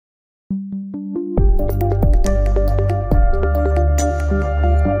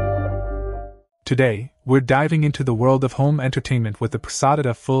Today, we're diving into the world of home entertainment with the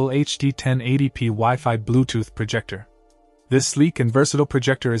Pxodyda Full HD 1080p Wi-Fi Bluetooth projector. This sleek and versatile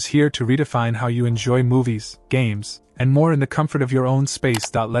projector is here to redefine how you enjoy movies, games, and more in the comfort of your own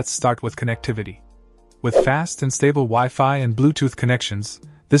space. Let's start with connectivity. With fast and stable Wi-Fi and Bluetooth connections,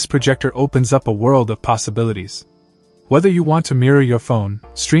 this projector opens up a world of possibilities. Whether you want to mirror your phone,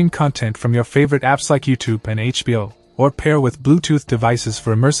 stream content from your favorite apps like YouTube and HBO, or pair with Bluetooth devices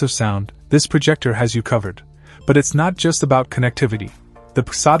for immersive sound, this projector has you covered. But it's not just about connectivity. The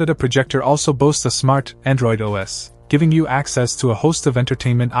Pxodyda projector also boasts a smart Android OS, giving you access to a host of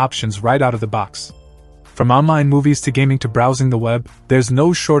entertainment options right out of the box. From online movies to gaming to browsing the web, there's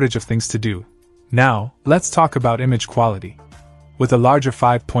no shortage of things to do. Now, let's talk about image quality. With a larger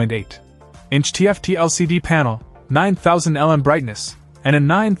 5.8-inch TFT LCD panel, 9000 LM brightness, and a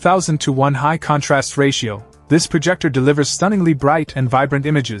 9000:1 high contrast ratio, this projector delivers stunningly bright and vibrant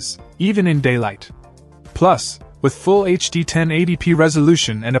images, even in daylight. Plus, with full HD 1080p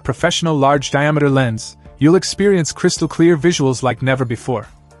resolution and a professional large diameter lens, you'll experience crystal clear visuals like never before.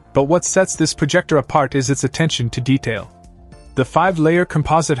 But what sets this projector apart is its attention to detail. The 5-layer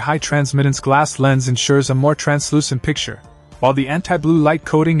composite high transmittance glass lens ensures a more translucent picture, while the anti-blue light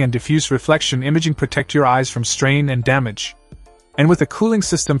coating and diffuse reflection imaging protect your eyes from strain and damage. And with a cooling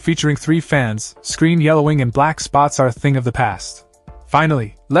system featuring 3 fans, screen yellowing and black spots are a thing of the past.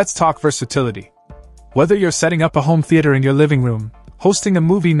 Finally, let's talk versatility. Whether you're setting up a home theater in your living room, hosting a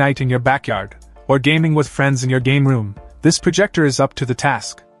movie night in your backyard, or gaming with friends in your game room, this projector is up to the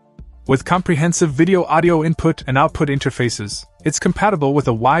task. With comprehensive video-audio input and output interfaces, it's compatible with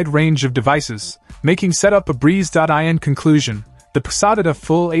a wide range of devices, making setup a breeze. In conclusion, the Pxodyda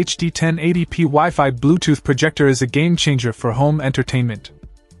Full HD 1080p Wi-Fi Bluetooth projector is a game-changer for home entertainment.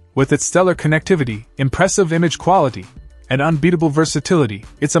 With its stellar connectivity, impressive image quality, and unbeatable versatility,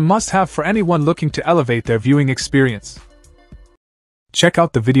 it's a must-have for anyone looking to elevate their viewing experience. Check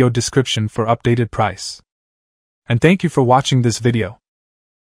out the video description for updated price. And thank you for watching this video.